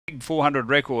400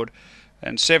 record,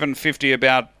 and 750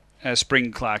 about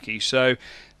Spring Clarkey. So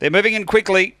they're moving in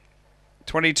quickly.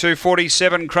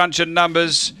 22.47 crunching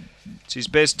numbers. It's his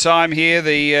best time here.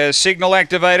 The signal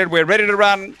activated. We're ready to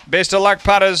run. Best of luck,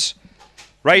 putters.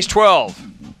 Race 12.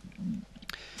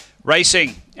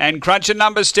 Racing. And Crunching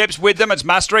Numbers steps with them. It's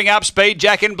mustering up speed.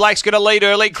 Jack in Black's going to lead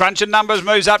early. Crunching Numbers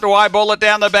moves up to eyeball it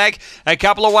down the back. A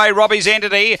couple away, Robbie's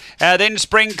Entity. Then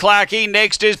Spring Clarkey.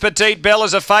 Next is Petite Belle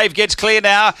as a fave gets clear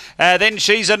now. Then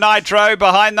She's a Nitro.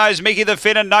 Behind those, Mickey the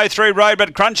Finn and No Through Road.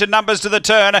 But Crunching Numbers to the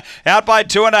turn. Out by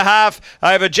 2.5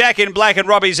 over Jack in Black and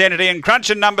Robbie's Entity. And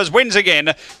Crunching Numbers wins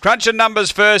again. Crunching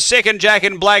Numbers first. Second, Jack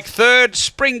in Black. Third,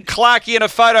 Spring Clarkey in a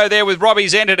photo there with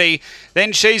Robbie's Entity.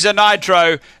 Then She's a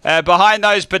Nitro. Behind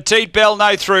those, Petite Belle,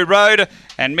 No Through Road,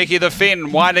 and Mickey the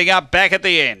Finn winding up back at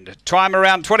the end. Time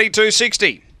around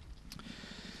 22.60.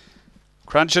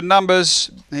 Crunching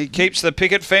Numbers, he keeps the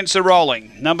picket fence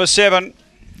a-rolling. Number 7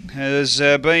 has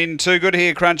been too good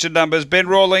here, Crunching Numbers. Ben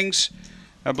Rawlings,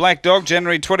 a black dog,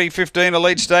 January 2015,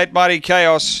 Elite State, Mighty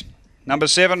Chaos. Number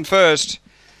 7 first.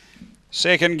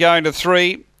 Second going to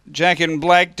 3. Jack in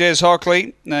Black, Des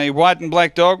Hockley, a white and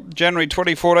black dog, January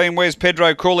 2014, Where's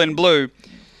Pedro Cool in Blue.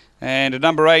 And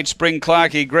number 8, Spring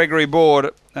Clarkey, Gregory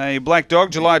Board, a black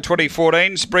dog, July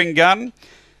 2014, Spring Gun,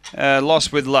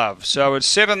 Lost with Love. So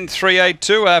it's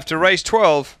 7.382 after race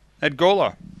 12 at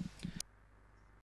Gawler.